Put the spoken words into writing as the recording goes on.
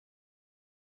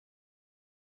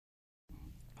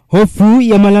Hofu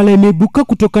ya Malala imeibuka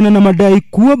kutokana na madai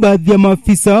kuwa baadhi ya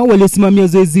maafisa waliosimamia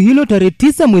zoezi hilo tarehe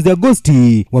 9 mwezi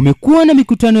Agosti wamekuwa na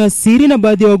mikutano ya siri na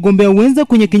baadhi ya wagombea wenza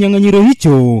kwenye kinyanganyiro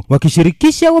hicho,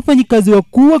 wakishirikisha wafanyikazi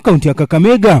wakuu wa kaunti ya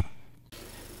Kakamega.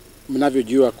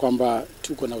 Mnavyojua kwamba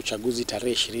tuko na uchaguzi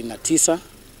tarehe 29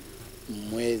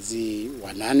 mwezi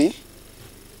wa 8,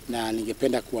 na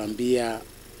ningependa kuambia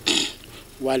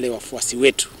wale wafuasi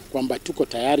wetu kwamba tuko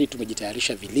tayari,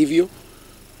 tumejitayarisha vilivyo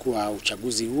kwa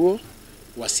uchaguzi huo,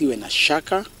 wasiwe na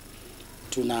shaka.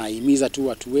 Tunahimiza tu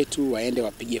watu wetu waende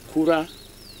wapige kura.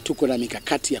 Tuko na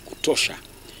mikakati ya kutosha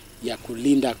ya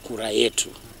kulinda kura yetu.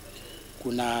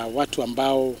 Kuna watu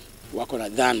ambao wako na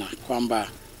dhana kwamba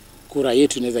kura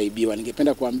yetu inaweza ibiwa.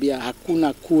 Ningependa kuambia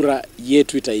hakuna kura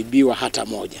yetu itaibiwa hata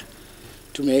moja.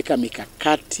 Tumeweka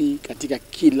mikakati katika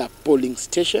kila polling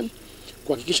station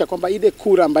kuhakikisha kwamba ile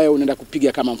kura ambayo unaenda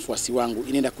kupiga kama mfuasi wangu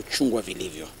inaenda kuchungwa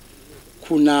vilivyo.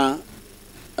 Kuna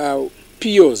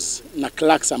POs na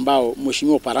clerks ambao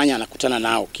Mheshimiwa Paranya anakutana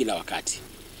nao kila wakati.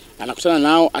 Anakutana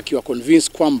nao akiwa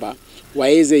convinced kwamba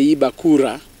waeze iba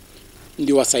kura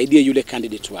ndio wasaidie yule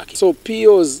candidate wake. So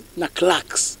POs na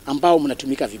clerks ambao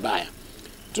mnatumika vibaya,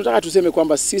 tunataka tuseme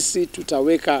kwamba sisi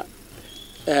tutaweka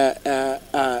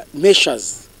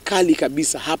measures kali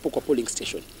kabisa hapo kwa polling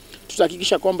station.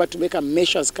 Tutahakikisha kwamba tumeweka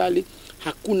measures kali,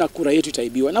 hakuna kura yetu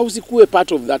itaibiwa, na usikue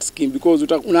part of that scheme because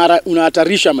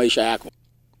unahatarisha maisha yako.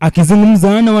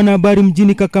 Akizungumza na wanahabari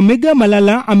mjini Kakamega,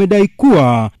 Malala amedai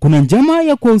kuwa kuna njama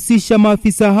ya kuhusisha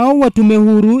maafisa hao wa tume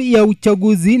huru ya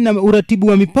uchaguzi na uratibu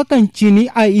wa mipaka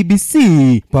nchini IEBC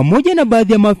pamoja na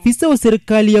baadhi ya maafisa wa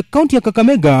serikali ya kaunti ya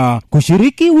Kakamega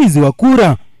kushiriki wizi wa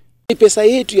kura. Pesa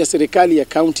yetu ya serikali ya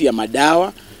kaunti ya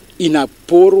Madawa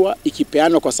inaporwa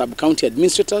ikipeanwa kwa sub county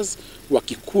administrators,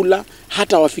 wakikula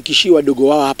hata wafikishia wadogo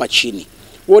wao hapa chini.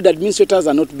 Ward administrators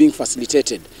are not being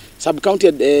facilitated. Sub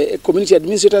county community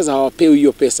administrators hawapewi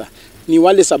hiyo pesa. Ni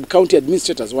wale sub county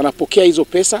administrators wanapokea hizo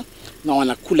pesa na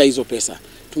wanakula hizo pesa.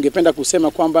 Tungependa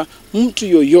kusema kwamba mtu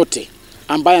yoyote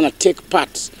ambaye ana take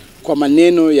part kwa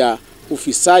maneno ya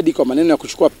ufisadi, kwa maneno ya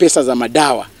kuchukua pesa za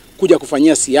madawa kuja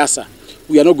kufanyia siasa,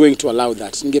 we are not going to allow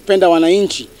that. Ningependa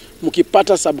wananchi,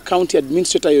 mkipata sub county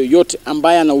administrator yoyote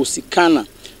ambaye anahusikana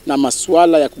na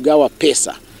masuala ya kugawa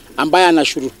pesa, ambaye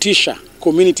anashurutisha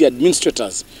community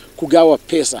administrators kugawa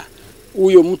pesa,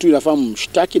 huyo mtu inafaa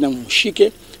mshtaki na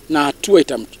mshike na hatua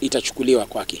itachukuliwa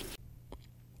kwake.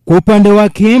 Kwa upande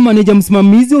wake, maneja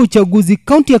msimamizi wa uchaguzi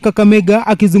kaunti ya Kakamega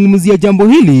akizungumzia jambo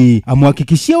hili,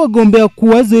 amewahakikishia wagombea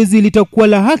kuwa zoezi litakuwa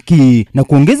la haki na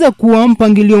kuongeza kuwa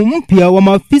mpangilio mpya wa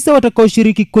maafisa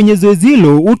watakaoshiriki kwenye zoezi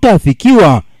hilo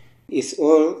utaafikiwa. It's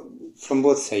all from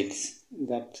both sides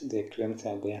that the claims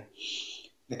are there.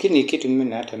 Lakini kitu mimi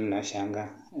na hata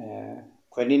mnashanga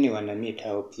kwa nini wanameet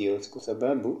hao POs? Kwa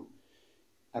sababu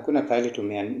hakuna pale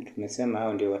tumesema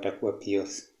hao ndio watakuwa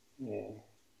POs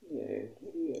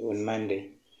on Monday.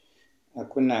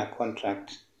 Hakuna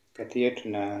contract kati yetu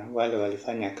na wale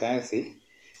walifanya kazi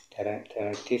tarehe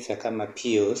 9 kama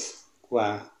POs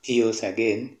kwa POs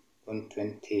again on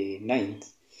 29th.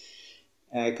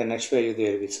 I can assure you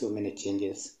there will be so many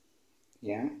changes.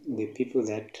 Yeah, the people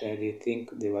that they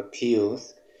think they were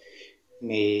POs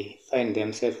may find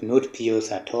themselves not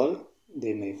POs at all.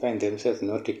 They may find themselves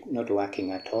not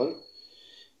working at all.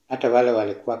 Hata wale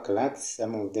walikuwa clerks,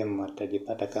 some of them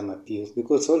watajipata kama POs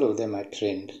because all of them are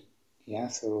trained. Yeah,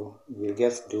 so we'll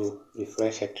just do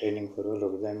refresher training for all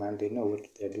of them and they know what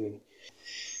they're doing.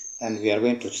 And we are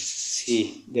going to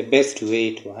see the best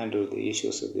way to handle the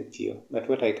issues of the PO. But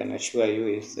what I can assure you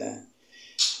is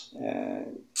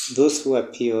those who are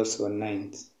POs on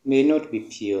 9th may not be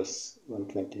POs on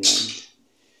 29th.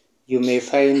 You may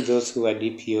find those who are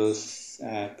DPOs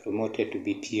promoted to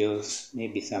be POs,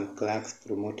 maybe some clerks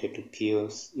promoted to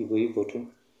POs,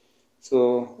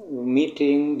 So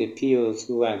meeting the POs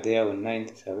who are there on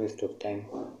 9th is a waste of time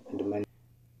and money.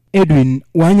 Edwin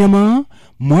Wanyama,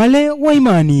 Mwale wa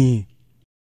Imani.